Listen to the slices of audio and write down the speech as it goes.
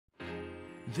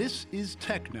This is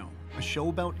TechKnow, a show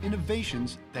about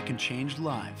innovations that can change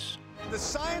lives. The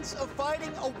science of fighting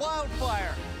a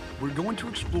wildfire. We're going to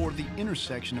explore the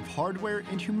intersection of hardware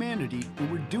and humanity,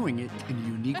 and we're doing it in a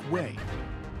unique way.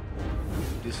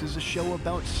 This is a show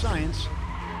about science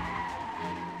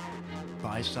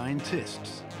by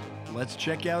scientists. Let's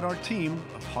check out our team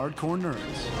of hardcore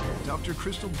nerds. Dr.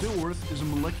 Crystal Dilworth is a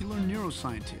molecular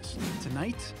neuroscientist.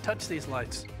 Tonight, touch these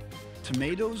lights.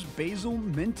 Tomatoes, basil,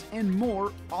 mint, and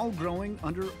more, all growing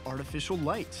under artificial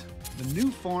light. The new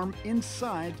farm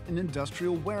inside an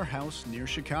industrial warehouse near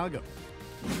Chicago.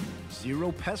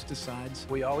 Zero pesticides.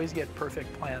 We always get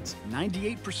perfect plants.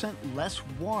 98% less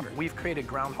water. We've created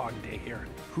Groundhog Day here.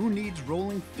 Who needs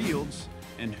rolling fields,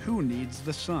 and who needs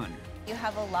the sun? You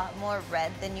have a lot more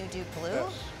red than you do blue?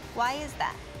 Yes. Why is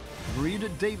that? Rita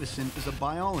Davison is a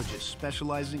biologist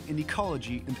specializing in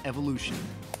ecology and evolution.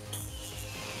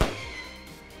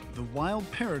 The wild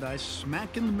paradise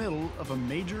smack in the middle of a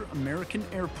major American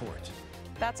airport.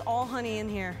 That's all honey in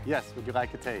here. Yes, would you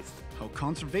like a taste? How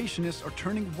conservationists are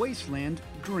turning wasteland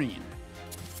green.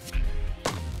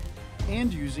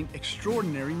 And using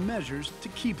extraordinary measures to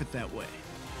keep it that way.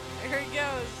 Here he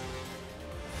goes.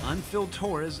 I'm Phil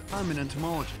Torres, I'm an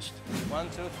entomologist. 1,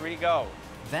 2, 3, go.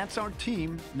 That's our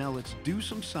team, now let's do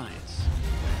some science.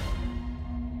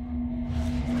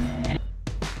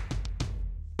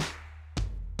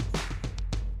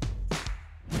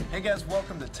 Hey guys,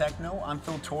 welcome to TechKnow. I'm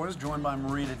Phil Torres, joined by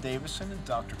Rita Davison and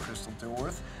Dr. Crystal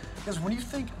Dilworth. Because when you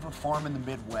think of a farm in the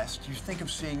Midwest, you think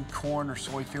of seeing corn or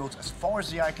soy fields as far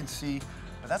as the eye can see,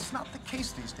 but that's not the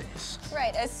case these days.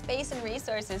 Right, as space and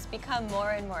resources become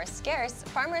more and more scarce,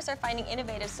 farmers are finding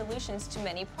innovative solutions to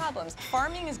many problems.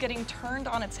 Farming is getting turned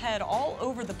on its head all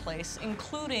over the place,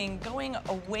 including going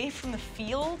away from the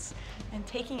fields and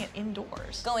taking it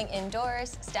indoors. Going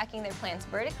indoors, stacking their plants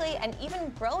vertically, and even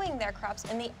growing their crops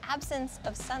in the absence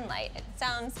of sunlight. It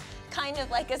sounds kind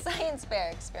of like a science fair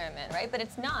experiment, right? But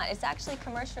it's not. It's actually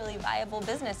commercially viable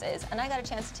businesses, and I got a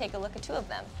chance to take a look at 2 of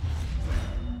them.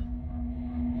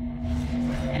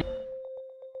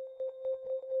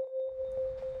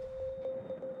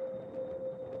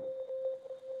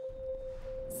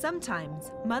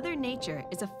 Sometimes, Mother Nature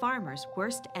is a farmer's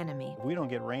worst enemy. If we don't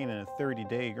get rain in a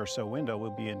 30-day or so window, we'll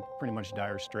be in pretty much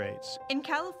dire straits. In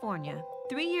California,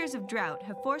 3 years of drought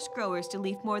have forced growers to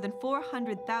leave more than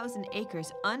 400,000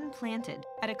 acres unplanted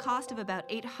at a cost of about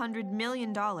 $800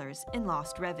 million in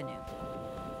lost revenue.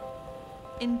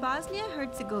 In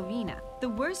Bosnia-Herzegovina, the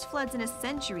worst floods in a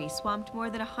century swamped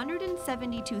more than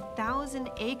 172,000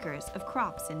 acres of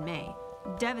crops in May,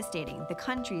 devastating the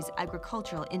country's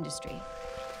agricultural industry.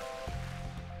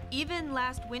 Even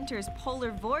last winter's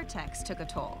polar vortex took a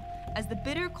toll, as the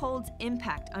bitter cold's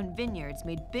impact on vineyards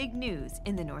made big news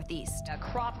in the Northeast. A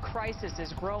crop crisis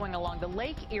is growing along the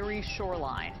Lake Erie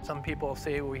shoreline. Some people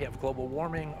say we have global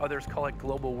warming, others call it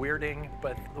global weirding,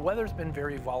 but the weather's been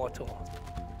very volatile.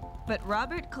 But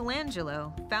Robert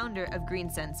Colangelo, founder of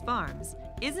GreenSense Farms,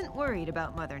 isn't worried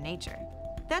about Mother Nature.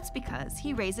 That's because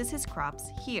he raises his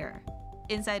crops here,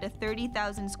 inside a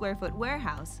 30,000 square foot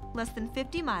warehouse less than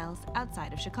 50 miles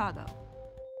outside of Chicago.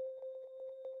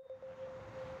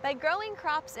 By growing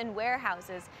crops in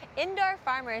warehouses, indoor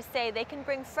farmers say they can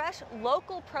bring fresh,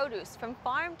 local produce from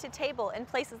farm to table in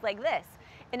places like this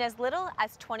in as little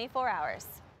as 24 hours.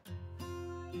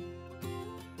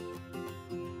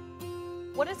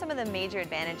 What are some of the major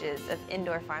advantages of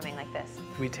indoor farming like this?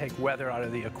 We take weather out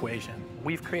of the equation.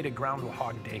 We've created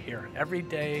Groundhog Day here. Every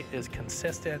day is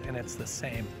consistent and it's the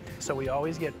same. So we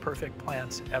always get perfect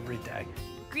plants every day.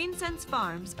 GreenSense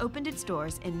Farms opened its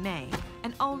doors in May,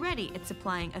 and already it's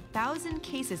supplying 1,000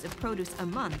 cases of produce a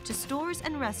month to stores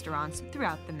and restaurants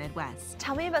throughout the Midwest.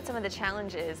 Tell me about some of the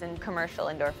challenges in commercial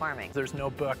indoor farming. There's no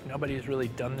book, nobody's really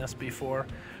done this before,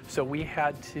 so we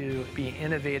had to be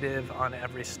innovative on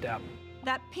every step.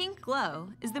 That pink glow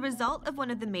is the result of one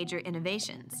of the major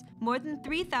innovations, more than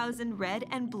 3,000 red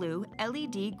and blue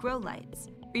LED grow lights.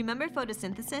 Remember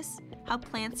photosynthesis? How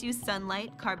plants use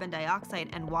sunlight, carbon dioxide,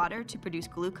 and water to produce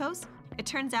glucose? It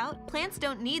turns out plants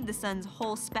don't need the sun's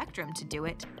whole spectrum to do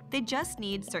it. They just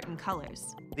need certain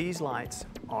colors. These lights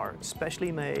are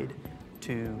specially made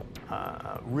to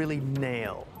really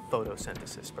nail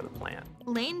photosynthesis for the plant.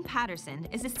 Lane Patterson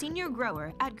is a senior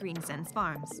grower at GreenSense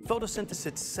Farms. Photosynthesis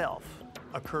itself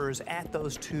occurs at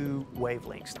those 2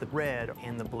 wavelengths, the red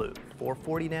and the blue,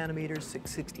 440 nanometers,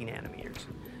 660 nanometers.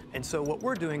 And so what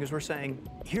we're doing is we're saying,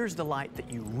 here's the light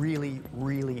that you really,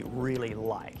 really, really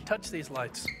like. Touch these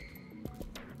lights.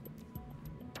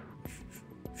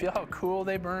 Feel how cool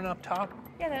they burn up top?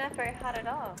 Yeah, they're not very hot at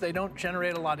all. They don't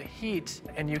generate a lot of heat,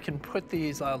 and you can put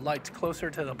these lights closer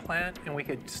to the plant, and we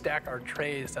could stack our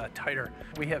trays tighter.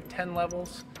 We have 10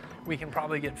 levels. We can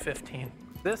probably get 15.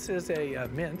 This is a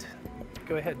mint.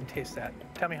 Go ahead and taste that.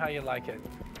 Tell me how you like it.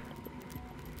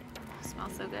 It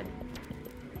smells so good.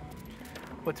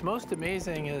 What's most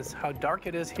amazing is how dark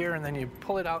it is here, and then you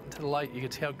pull it out into the light, you can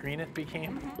see how green it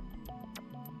became.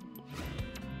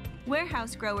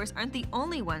 Warehouse growers aren't the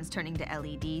only ones turning to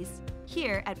LEDs.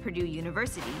 Here at Purdue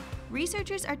University,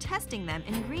 researchers are testing them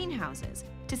in greenhouses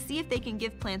to see if they can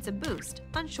give plants a boost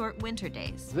on short winter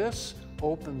days. This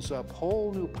opens up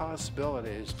whole new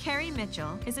possibilities. Carrie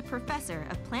Mitchell is a professor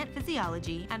of plant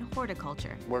physiology and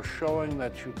horticulture. We're showing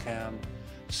that you can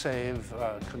save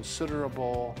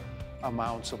considerable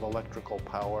amounts of electrical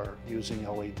power using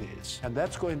LEDs. And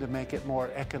that's going to make it more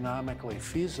economically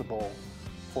feasible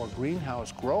for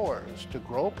greenhouse growers to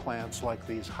grow plants like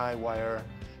these high wire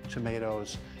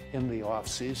tomatoes in the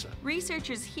off-season.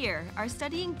 Researchers here are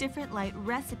studying different light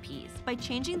recipes by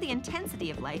changing the intensity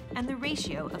of light and the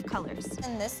ratio of colors.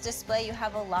 In this display, you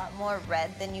have a lot more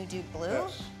red than you do blue.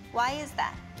 Yes. Why is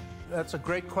that? That's a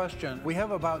great question. We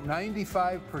have about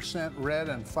 95% red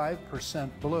and 5%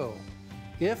 blue.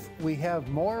 If we have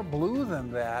more blue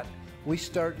than that, we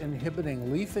start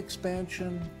inhibiting leaf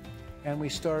expansion and we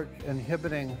start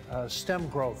inhibiting stem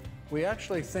growth. We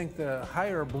actually think the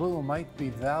higher blue might be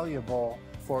valuable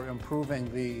for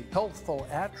improving the healthful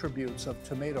attributes of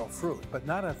tomato fruit, but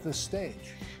not at this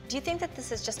stage. Do you think that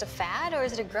this is just a fad, or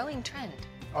is it a growing trend?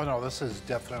 Oh no, this is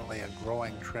definitely a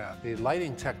growing trend. The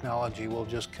lighting technology will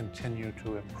just continue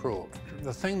to improve.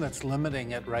 The thing that's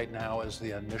limiting it right now is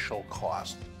the initial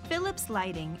cost. Philips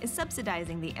Lighting is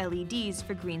subsidizing the LEDs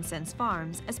for GreenSense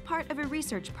Farms as part of a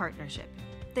research partnership.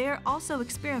 They are also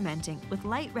experimenting with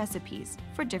light recipes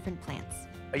for different plants.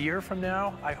 A year from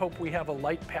now, I hope we have a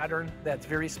light pattern that's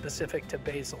very specific to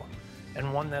basil,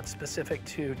 and one that's specific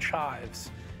to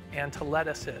chives and to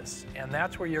lettuces. And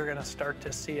that's where you're gonna start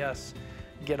to see us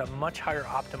get a much higher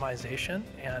optimization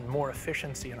and more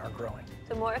efficiency in our growing.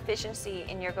 So more efficiency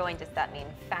in your growing, does that mean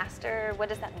faster? What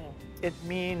does that mean? It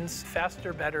means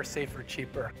faster, better, safer,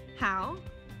 cheaper. How?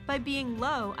 By being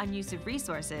low on use of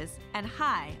resources and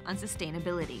high on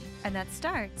sustainability. And that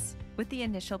starts with the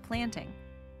initial planting.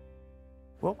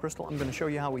 Well, Crystal, I'm going to show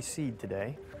you how we seed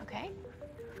today. Okay.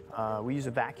 We use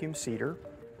a vacuum seeder.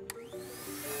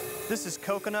 This is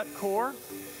coconut core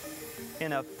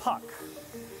in a puck.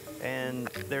 And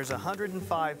there's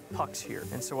 105 pucks here.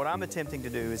 And so what I'm attempting to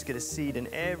do is get a seed in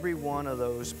every one of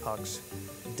those pucks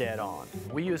dead on.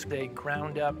 We use a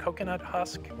ground up coconut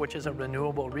husk, which is a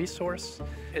renewable resource.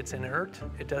 It's inert.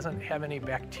 It doesn't have any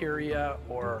bacteria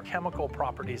or chemical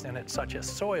properties in it, such as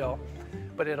soil,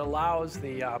 but it allows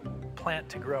the plant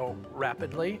to grow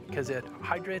rapidly because it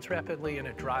hydrates rapidly and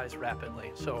it dries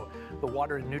rapidly. So the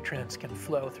water and nutrients can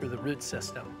flow through the root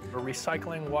system. We're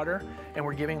recycling water and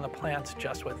we're giving the plants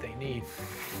just what they need.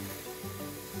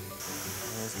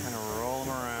 Just kind of roll them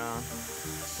around.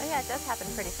 Oh yeah, it does happen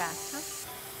pretty fast, huh?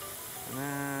 And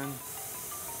then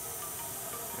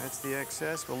that's the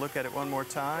excess. We'll look at it one more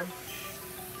time.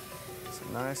 So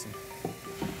nice and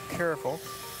careful.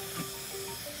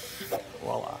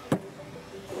 Voila.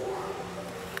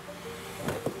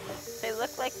 They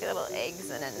look like little eggs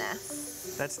in a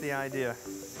nest. That's the idea.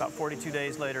 About 42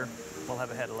 days later, we'll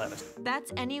have a head of lettuce.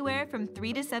 That's anywhere from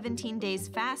 3 to 17 days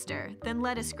faster than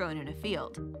lettuce grown in a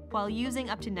field, while using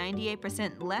up to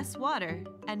 98% less water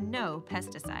and no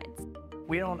pesticides.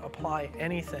 We don't apply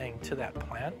anything to that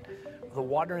plant. The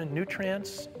water and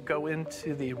nutrients go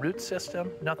into the root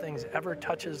system. Nothing ever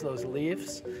touches those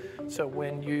leaves. So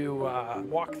when you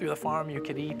walk through the farm, you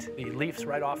could eat the leaves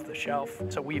right off the shelf.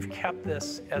 So we've kept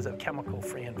this as a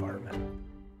chemical-free environment.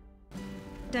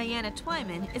 Diana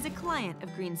Twyman is a client of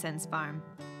GreenSense Farm.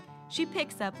 She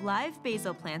picks up live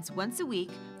basil plants once a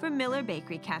week from Miller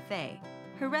Bakery Cafe,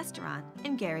 her restaurant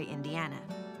in Gary, Indiana.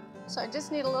 So I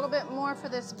just need a little bit more for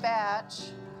this batch.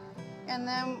 And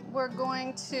then we're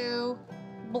going to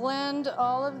blend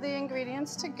all of the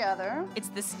ingredients together. It's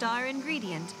the star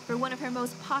ingredient for one of her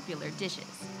most popular dishes,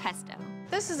 pesto.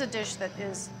 This is a dish that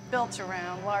is built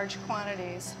around large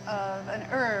quantities of an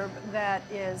herb that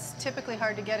is typically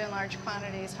hard to get in large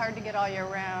quantities, hard to get all year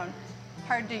round,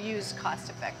 hard to use cost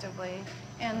effectively.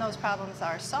 And those problems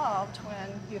are solved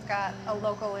when you've got a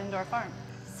local indoor farm.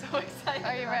 So excited.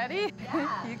 Are you ready?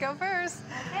 Yeah. You go first.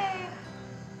 Okay.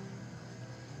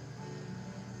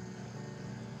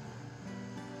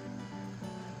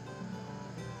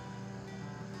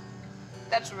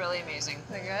 That's really amazing.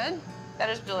 Is it good? That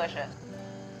is delicious.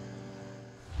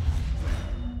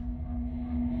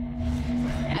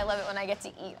 I love it when I get to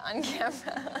eat on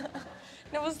camera.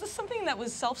 Now, was this something that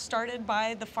was self-started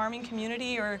by the farming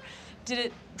community, or did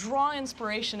it draw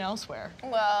inspiration elsewhere?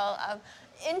 Well,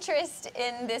 interest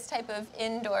in this type of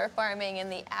indoor farming in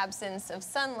the absence of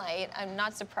sunlight,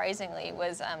 not surprisingly,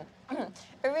 was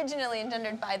originally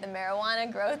engendered by the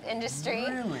marijuana growth industry.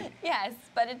 Really? Yes,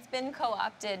 but it's been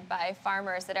co-opted by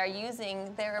farmers that are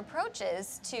using their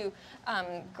approaches to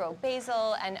grow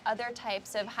basil and other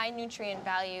types of high nutrient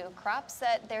value crops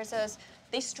that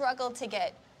they struggle to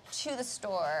get to the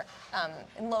store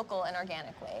in local and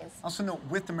organic ways. Also note,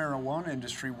 with the marijuana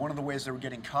industry, one of the ways they were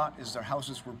getting caught is their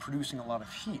houses were producing a lot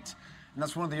of heat. And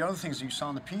that's one of the other things you saw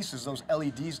in the piece is those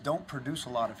LEDs don't produce a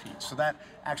lot of heat. So that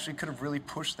actually could have really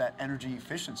pushed that energy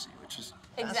efficiency, which is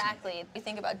Exactly. You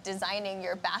think about designing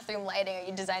your bathroom lighting, or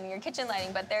you designing your kitchen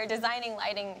lighting, but they're designing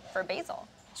lighting for basil.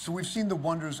 So we've seen the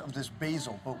wonders of this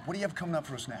basil, but what do you have coming up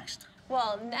for us next?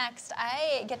 Well, next,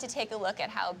 I get to take a look at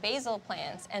how basil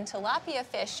plants and tilapia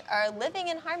fish are living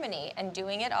in harmony and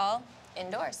doing it all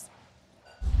indoors.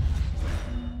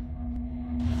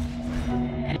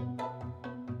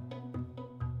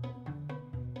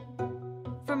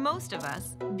 For most of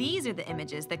us, these are the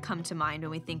images that come to mind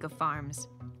when we think of farms.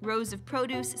 Rows of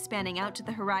produce spanning out to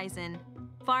the horizon,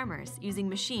 farmers using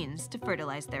machines to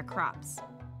fertilize their crops.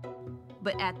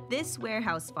 But at this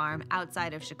warehouse farm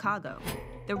outside of Chicago,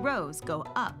 the rows go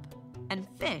up, and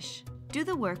fish do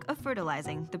the work of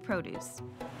fertilizing the produce.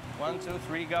 1, 2,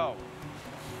 3, go.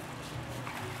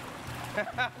 They're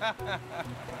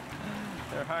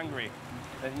hungry.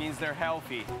 That means they're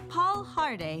healthy. Paul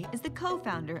Harday is the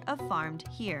co-founder of Farmed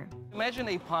Here. Imagine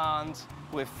a pond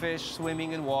with fish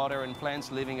swimming in water and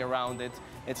plants living around it.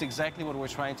 It's exactly what we're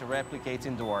trying to replicate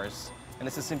indoors. And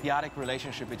it's a symbiotic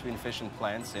relationship between fish and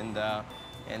plants, and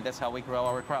that's how we grow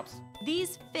our crops.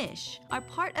 These fish are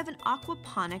part of an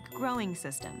aquaponic growing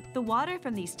system. The water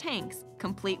from these tanks,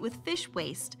 complete with fish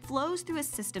waste, flows through a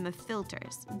system of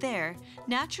filters. There,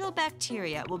 natural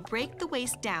bacteria will break the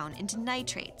waste down into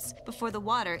nitrates before the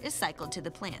water is cycled to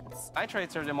the plants.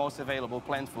 Nitrates are the most available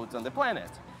plant foods on the planet.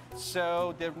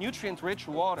 So the nutrient-rich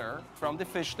water from the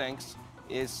fish tanks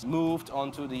is moved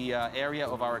onto the area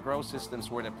of our grow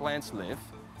systems where the plants live.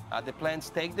 The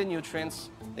plants take the nutrients,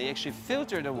 they actually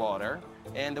filter the water,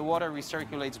 and the water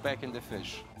recirculates back in the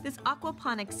fish. This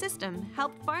aquaponic system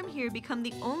helped Farm Here become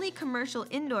the only commercial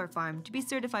indoor farm to be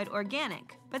certified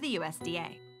organic by the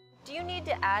USDA. Do you need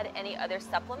to add any other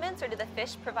supplements, or do the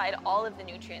fish provide all of the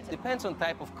nutrients? Depends on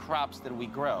type of crops that we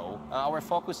grow. Our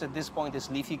focus at this point is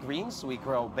leafy greens. We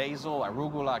grow basil,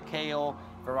 arugula, kale,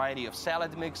 variety of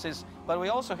salad mixes, but we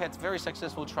also had very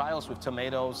successful trials with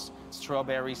tomatoes,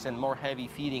 strawberries, and more heavy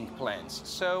feeding plants.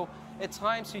 So at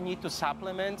times you need to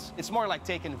supplement. It's more like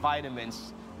taking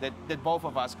vitamins that both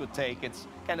of us could take. It's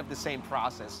kind of the same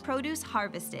process. Produce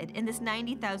harvested in this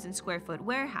 90,000 square foot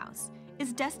warehouse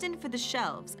is destined for the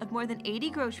shelves of more than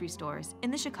 80 grocery stores in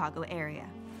the Chicago area.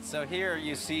 So here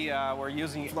you see we're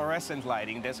using fluorescent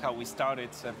lighting. That's how we started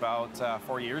about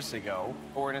 4 years ago.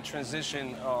 We're in a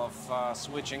transition of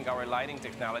switching our lighting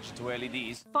technology to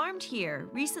LEDs. Farmed Here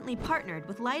recently partnered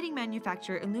with lighting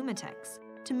manufacturer Illumitex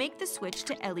to make the switch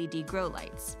to LED grow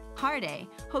lights. Harday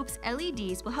hopes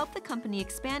LEDs will help the company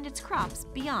expand its crops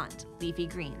beyond leafy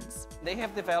greens. They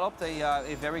have developed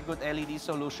a very good LED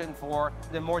solution for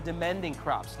the more demanding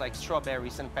crops like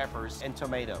strawberries and peppers and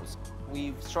tomatoes.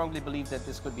 We strongly believe that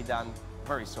this could be done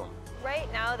very soon.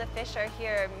 Right now, the fish are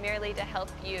here merely to help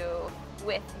you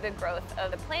with the growth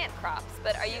of the plant crops,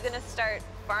 but are you going to start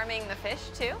farming the fish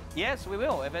too? Yes, we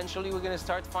will. Eventually, we're going to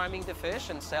start farming the fish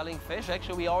and selling fish.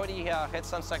 Actually, we already had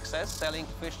some success selling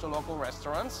fish to local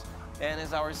restaurants. And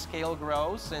as our scale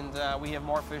grows and we have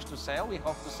more fish to sell, we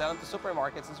hope to sell them to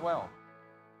supermarkets as well.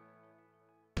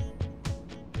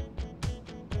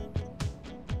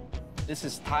 This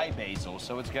is Thai basil,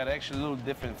 so it's got actually a little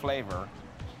different flavor.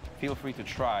 Feel free to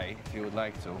try if you would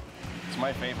like to. It's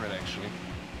my favorite, actually.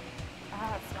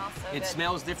 Oh, it smells so good. It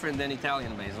smells different than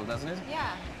Italian basil, doesn't it?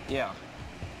 Yeah. Yeah.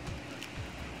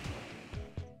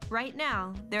 Right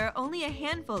now, there are only a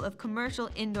handful of commercial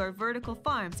indoor vertical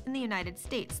farms in the United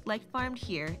States, like Farmed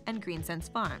Here and Green Sense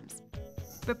Farms.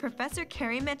 But Professor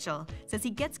Kerry Mitchell says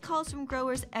he gets calls from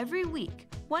growers every week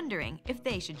wondering if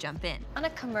they should jump in. On a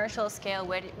commercial scale,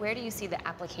 where do you see the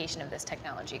application of this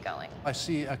technology going? I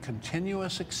see a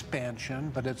continuous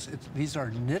expansion, but these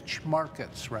are niche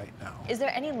markets right now. Is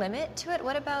there any limit to it?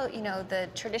 What about, the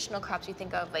traditional crops you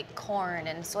think of, like corn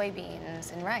and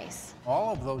soybeans and rice?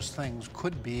 All of those things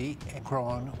could be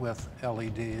grown with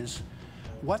LEDs.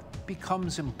 What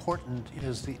becomes important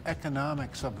is the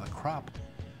economics of the crop.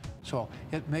 So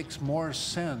it makes more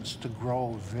sense to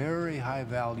grow very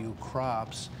high-value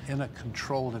crops in a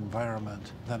controlled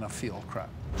environment than a field crop.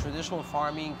 Traditional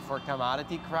farming for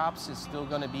commodity crops is still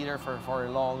going to be there for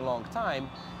a long, long time,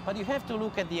 but you have to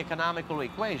look at the economical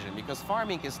equation because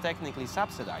farming is technically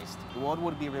subsidized. What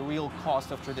would be the real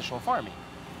cost of traditional farming?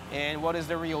 And what is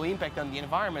the real impact on the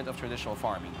environment of traditional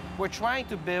farming? We're trying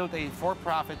to build a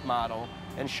for-profit model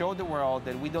and show the world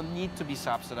that we don't need to be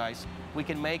subsidized. We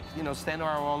can make, stand on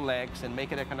our own legs and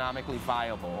make it economically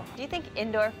viable. Do you think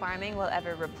indoor farming will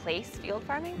ever replace field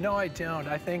farming? No, I don't.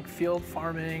 I think field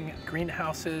farming,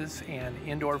 greenhouses, and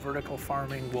indoor vertical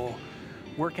farming will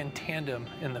work in tandem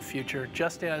in the future.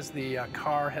 Just as the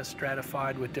car has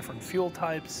stratified with different fuel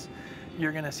types,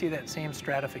 you're going to see that same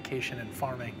stratification in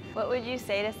farming. What would you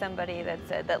say to somebody that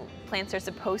said that plants are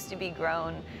supposed to be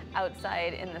grown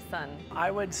outside in the sun? I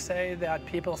would say that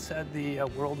people said the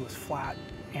world was flat,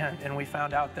 and we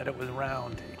found out that it was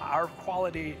round. Our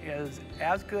quality is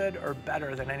as good or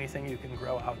better than anything you can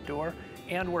grow outdoor,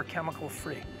 and we're chemical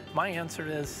free. My answer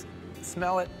is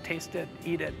smell it, taste it,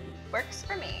 eat it. Works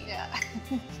for me. Yeah.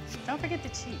 Don't forget the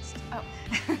cheese. Oh,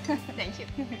 thank you.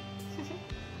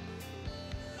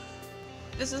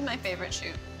 This is my favorite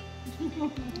shoot.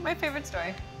 My favorite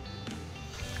story.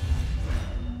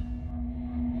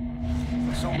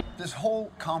 So this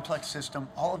whole complex system,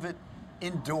 all of it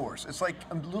indoors. It's like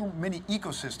a little mini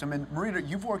ecosystem. And Marita,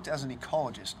 you've worked as an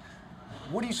ecologist.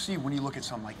 What do you see when you look at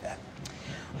something like that?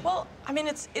 Well, I mean,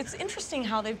 it's interesting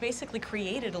how they've basically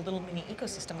created a little mini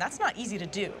ecosystem. That's not easy to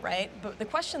do, right? But the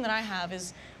question that I have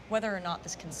is whether or not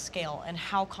this can scale and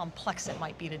how complex it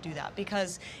might be to do that.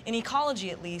 Because in ecology,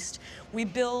 at least, we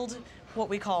build what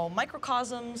we call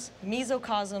microcosms,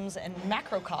 mesocosms, and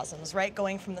macrocosms, right?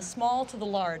 Going from the small to the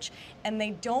large. And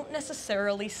they don't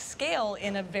necessarily scale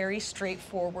in a very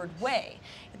straightforward way.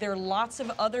 There are lots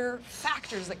of other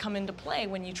factors that come into play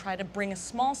when you try to bring a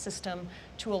small system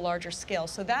to a larger scale.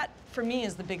 So that, for me,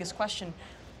 is the biggest question.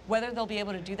 Whether they'll be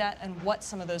able to do that and what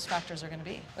some of those factors are going to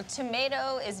be. Well,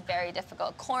 tomato is very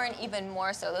difficult. Corn even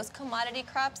more so. Those commodity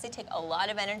crops, they take a lot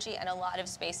of energy and a lot of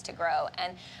space to grow.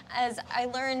 And as I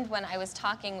learned when I was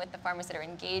talking with the farmers that are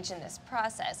engaged in this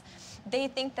process, they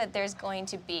think that there's going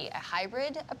to be a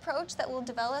hybrid approach that will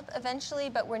develop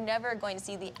eventually, but we're never going to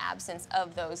see the absence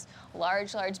of those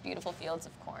large, beautiful fields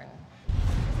of corn.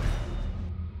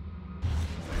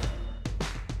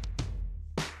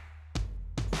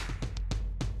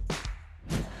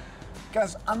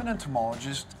 Guys, I'm an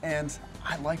entomologist, and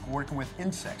I like working with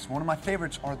insects. One of my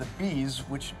favorites are the bees,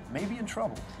 which may be in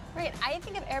trouble. Right, I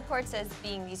think of airports as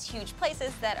being these huge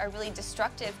places that are really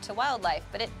destructive to wildlife,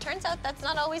 but it turns out that's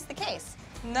not always the case.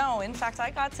 No, in fact,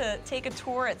 I got to take a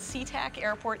tour at SeaTac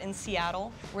Airport in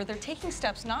Seattle, where they're taking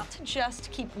steps not to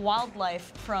just keep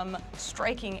wildlife from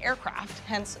striking aircraft,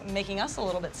 hence making us a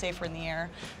little bit safer in the air,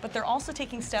 but they're also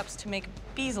taking steps to make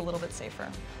bees a little bit safer.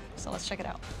 So let's check it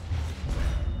out.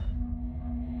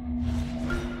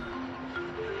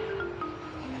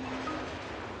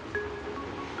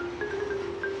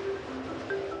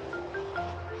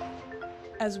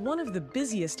 As one of the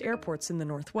busiest airports in the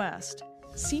Northwest,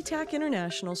 SeaTac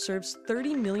International serves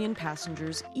 30 million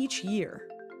passengers each year.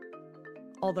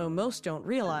 Although most don't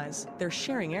realize, they're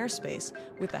sharing airspace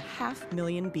with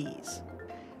 500,000 bees.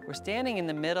 We're standing in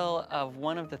the middle of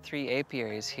one of the 3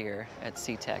 apiaries here at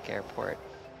SeaTac Airport.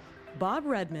 Bob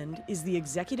Redmond is the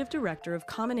executive director of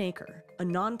Common Acre, a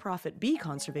nonprofit bee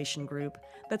conservation group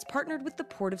that's partnered with the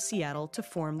Port of Seattle to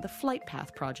form the Flight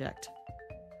Path Project.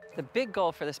 The big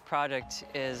goal for this project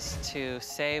is to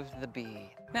save the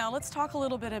bee. Now let's talk a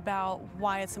little bit about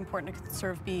why it's important to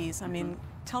conserve bees. I mean,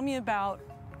 tell me about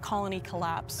colony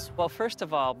collapse. Well, first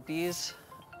of all, bees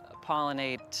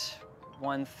pollinate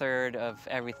 1/3 of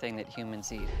everything that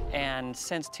humans eat. And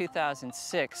since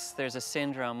 2006, there's a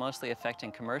syndrome mostly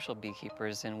affecting commercial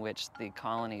beekeepers in which the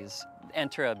colonies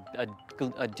enter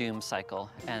a doom cycle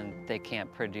and they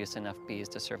can't produce enough bees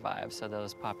to survive, so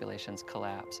those populations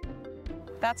collapse.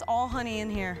 That's all honey in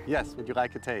here. Yes, would you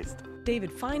like a taste?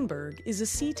 David Feinberg is a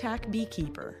SeaTac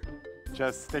beekeeper.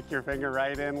 Just stick your finger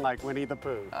right in like Winnie the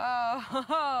Pooh. Oh,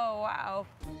 wow.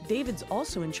 David's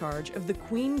also in charge of the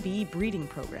queen bee breeding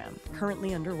program,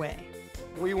 currently underway.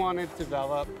 We wanted to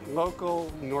develop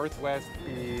local Northwest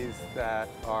bees that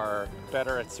are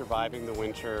better at surviving the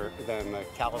winter than the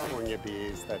California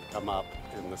bees that come up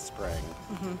in the spring.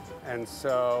 And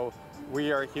so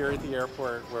we are here at the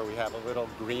airport where we have a little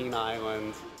green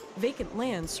island. Vacant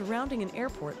land surrounding an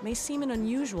airport may seem an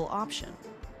unusual option,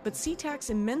 but SeaTac's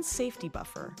immense safety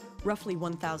buffer, roughly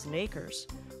 1,000 acres,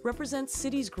 represents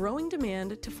cities' growing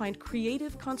demand to find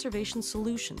creative conservation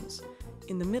solutions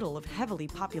in the middle of heavily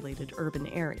populated urban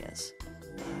areas.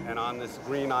 And on this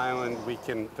green island, we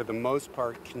can, for the most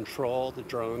part, control the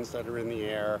drones that are in the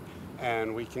air,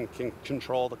 and we can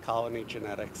control the colony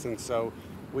genetics. And so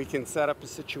we can set up a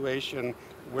situation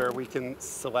where we can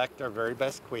select our very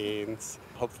best queens.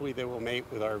 Hopefully they will mate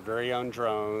with our very own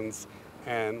drones,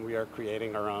 and we are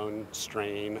creating our own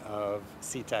strain of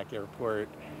SeaTac Airport,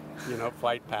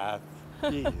 flight path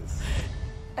bees.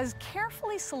 As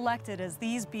carefully selected as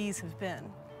these bees have been,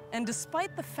 and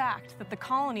despite the fact that the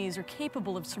colonies are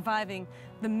capable of surviving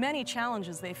the many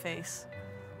challenges they face,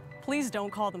 please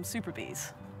don't call them super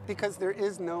bees. Because there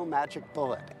is no magic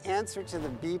bullet. The answer to the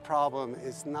bee problem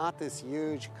is not this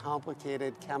huge,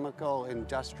 complicated chemical,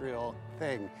 industrial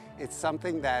thing. It's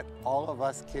something that all of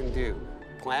us can do.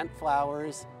 Plant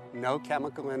flowers, no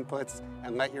chemical inputs,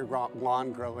 and let your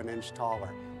lawn grow an inch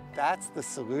taller. That's the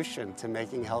solution to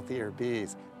making healthier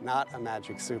bees, not a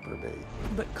magic super bee.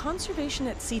 But conservation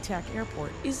at SeaTac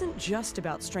Airport isn't just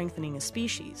about strengthening a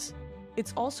species.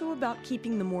 It's also about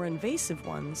keeping the more invasive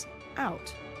ones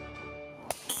out.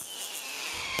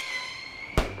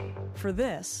 For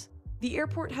this, the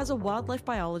airport has a wildlife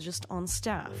biologist on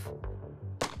staff.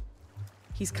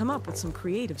 He's come up with some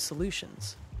creative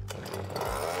solutions.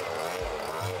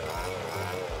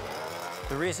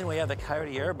 The reason we have the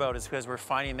coyote airboat is because we're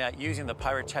finding that using the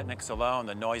pyrotechnics alone,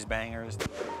 the noise bangers,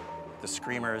 the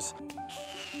screamers,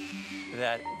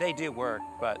 that they do work,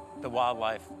 but the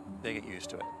wildlife, they get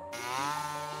used to it.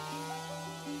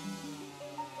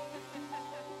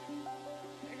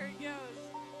 There he goes.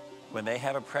 When they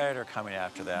have a predator coming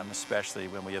after them, especially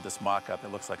when we have this mock-up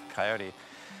that looks like a coyote,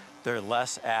 they're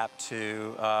less apt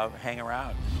to hang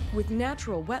around. With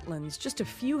natural wetlands just a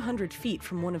few hundred feet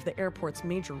from one of the airport's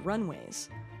major runways,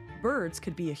 birds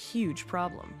could be a huge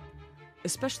problem,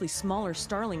 especially smaller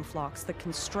starling flocks that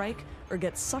can strike or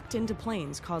get sucked into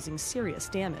planes, causing serious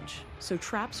damage. So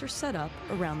traps are set up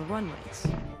around the runways.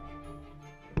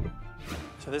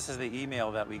 So this is the email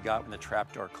that we got when the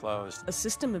trapdoor closed. A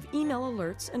system of email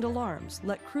alerts and alarms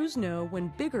let crews know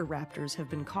when bigger raptors have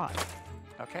been caught.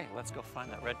 Okay, let's go find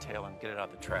that red tail and get it out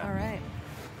of the trap. All right.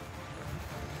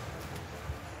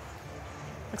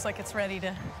 Looks like it's ready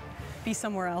to be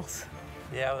somewhere else.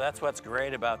 Yeah, well, that's what's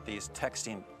great about these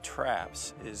texting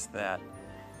traps, is that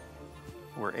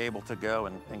we're able to go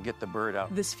and get the bird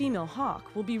out. This female hawk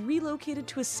will be relocated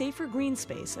to a safer green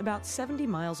space about 70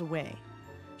 miles away.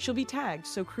 She'll be tagged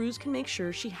so crews can make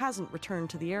sure she hasn't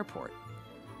returned to the airport.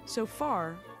 So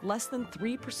far, less than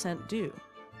 3% do.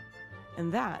 And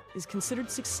that is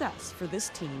considered success for this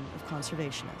team of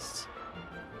conservationists.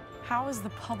 How has the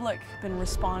public been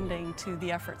responding to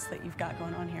the efforts that you've got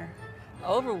going on here?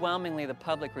 Overwhelmingly, the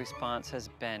public response has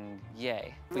been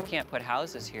yay. We can't put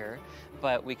houses here,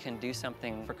 but we can do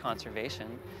something for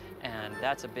conservation, and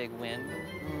that's a big win.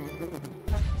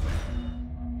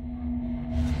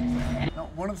 Now,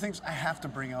 one of the things I have to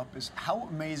bring up is how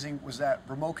amazing was that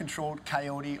remote-controlled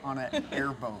coyote on an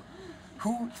airboat?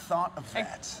 Who thought of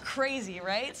that? Crazy,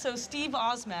 right? So Steve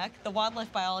Osmek, the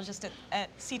wildlife biologist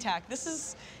at SeaTac, this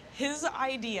is his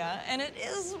idea, and it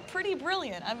is pretty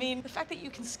brilliant. I mean, the fact that you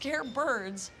can scare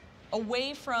birds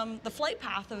away from the flight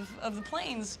path of the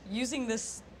planes using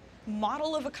this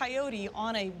model of a coyote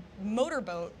on a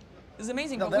motorboat is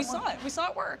amazing. No, but we saw it. We saw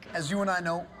it work. As you and I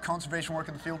know, conservation work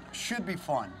in the field should be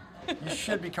fun. You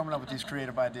should be coming up with these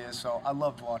creative ideas, so I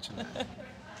loved watching that.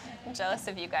 I'm jealous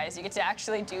of you guys. You get to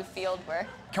actually do field work.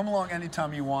 Come along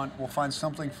anytime you want. We'll find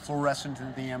something fluorescent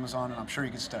in the Amazon, and I'm sure you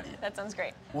can study it. That sounds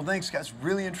great. Well, thanks, guys.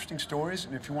 Really interesting stories.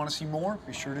 And if you want to see more,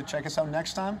 be sure to check us out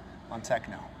next time on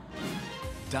TechKnow.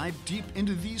 Dive deep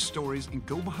into these stories and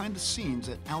go behind the scenes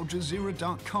at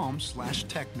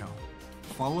aljazeera.com/TechKnow.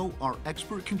 Follow our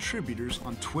expert contributors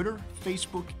on Twitter,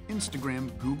 Facebook,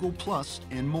 Instagram, Google+,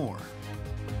 and more.